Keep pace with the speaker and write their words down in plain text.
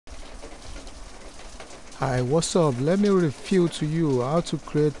Hi, what's up? Let me review to you how to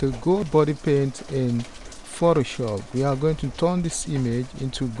create the gold body paint in Photoshop. We are going to turn this image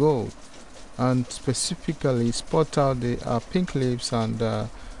into gold and specifically spot out the pink lips and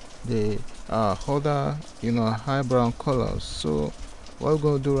the other high brown colors. So what we're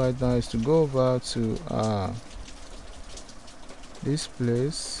going to do right now is to go over to this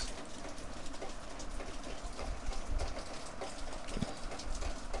place.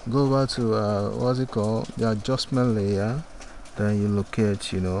 Go over to what's it called, the adjustment layer. Then you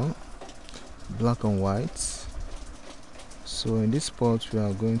locate black and white. So in this spot we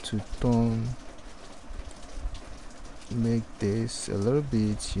are going to make this a little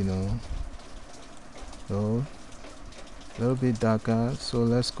bit a little bit darker. So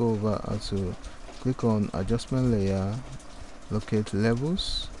let's go over to click on adjustment layer, locate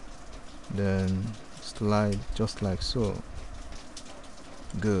levels, then slide just like so.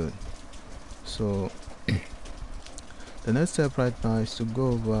 Good. So the next step right now is to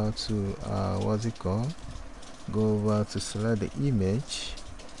go over to go over to select the image,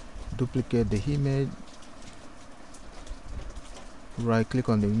 duplicate the image, right click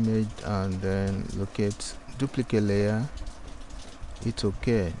on the image and then locate duplicate layer, hit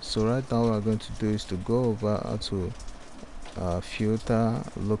OK. So right now what we're going to do is to go over to filter,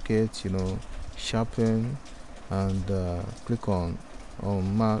 locate sharpen, and click on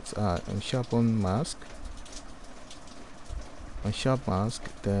mask, sharpen mask, on sharp mask.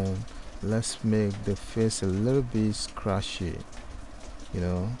 Then let's make the face a little bit scratchy,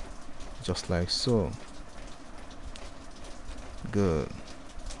 just like so. Good.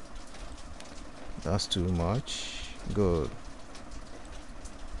 That's too much. Good.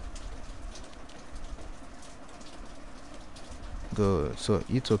 Good. So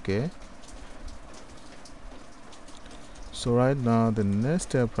it's okay. So right now the next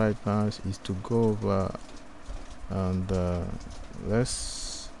step right now is to go over and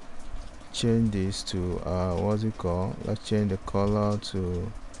let's change this to let's change the color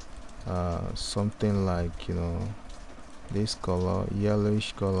to something like this color,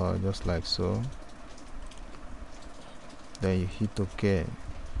 yellowish color, just like so. Then you hit OK.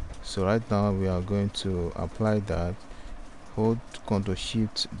 So right now we are going to apply that. Hold Ctrl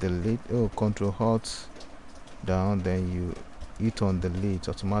Shift delete, Ctrl Alt down, then you hit on delete.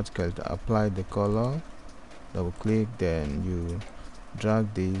 Automatically apply the color, double click, then you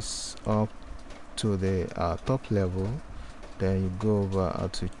drag this up to the top level. Then you go over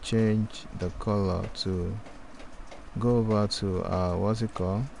to change the color to go over to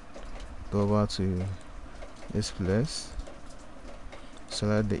go over to this place,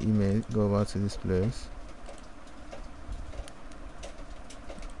 select the image, go over to this place,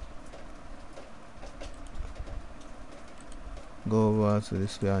 go over to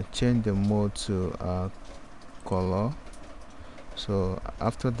this place and change the mode to color. So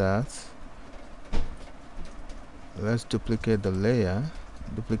after that, let's duplicate the layer,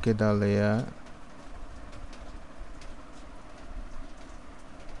 duplicate that layer,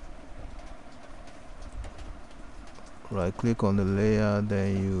 right click on the layer,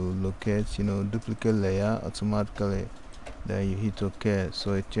 then you locate duplicate layer automatically, then you hit OK.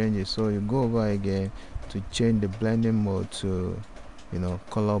 So it changes. So you go over again to change the blending mode to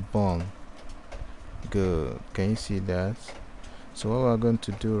color bond. Good. Can you see that? So what we're going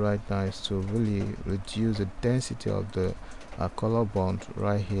to do right now is to really reduce the density of the color bond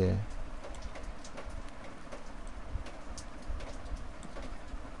right here.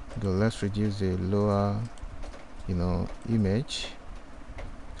 Good. Let's reduce the lower image,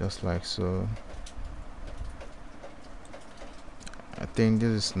 just like so. I think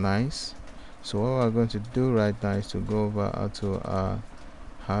this is nice. So what we're going to do right now is to go over to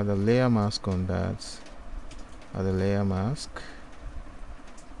add a layer mask on that, add a layer mask,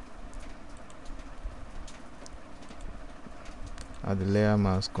 add the layer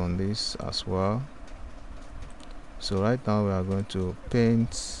mask on this as well. So right now we are going to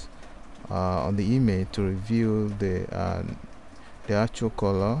paint on the image to reveal the actual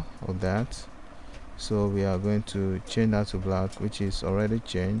color of that. So we are going to change that to black, which is already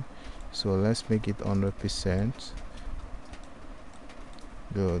changed. So let's make it 100%.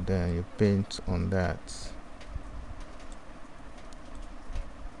 Good. Then you paint on that.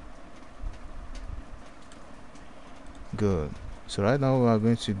 Good. So right now what we are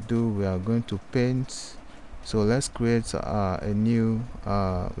going to do, we are going to paint. So let's create a new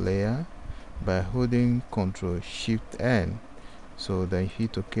layer by holding Ctrl Shift N. So then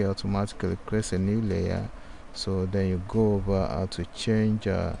hit OK, automatically creates a new layer. So then you go over to change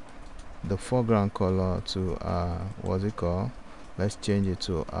the foreground color to let's change it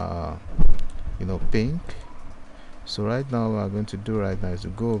to pink. So right now what we're going to do right now is to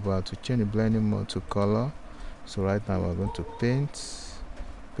go over to change the blending mode to color. So right now we're going to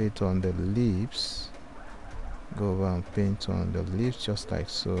paint on the lips. Go over and paint on the lips just like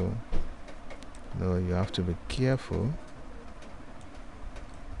so. You have to be careful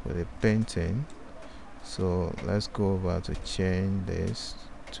with the painting. So let's go over to change this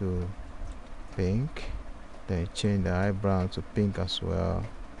to pink, then change the eyebrow to pink as well.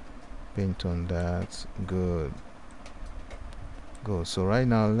 Paint on that. Good. So right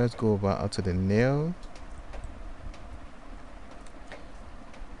now let's go over to the nail.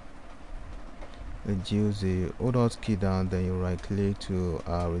 Reduce the hold alt key down, then you right click to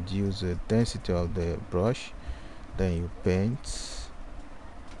reduce the density of the brush, then you paint.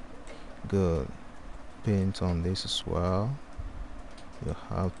 Good. Paint on this as well. You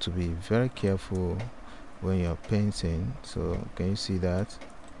have to be very careful when you're painting. So can you see that?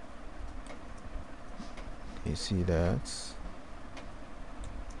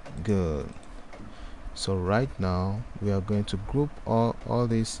 Good. So right now we are going to group all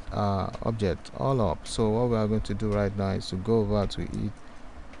these objects all up. So what we are going to do right now is to go over to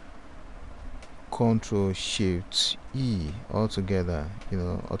Control Shift E all together.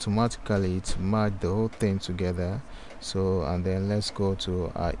 Automatically it's merged the whole thing together. So and then let's go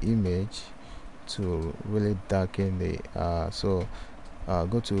to our image to really darken the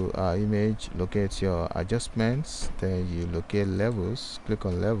go to our image, locate your adjustments, then you locate levels, click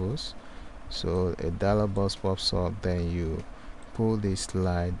on levels. So a dialog box pops up, then you pull this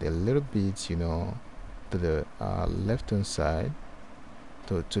slide a little bit to the left hand side,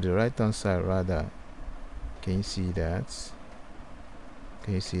 to the right hand side rather. Can you see that?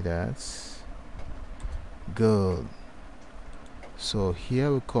 Good. So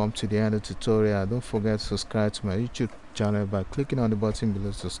here we come to the end of the tutorial. Don't forget to subscribe to my YouTube channel by clicking on the button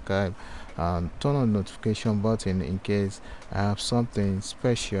below subscribe, and turn on the notification button in case I have something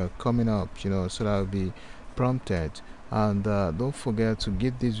special coming up, so that I'll be prompted. And don't forget to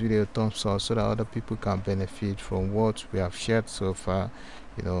give this video a thumbs up so that other people can benefit from what we have shared so far.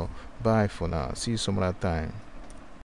 Bye for now. See you some other time.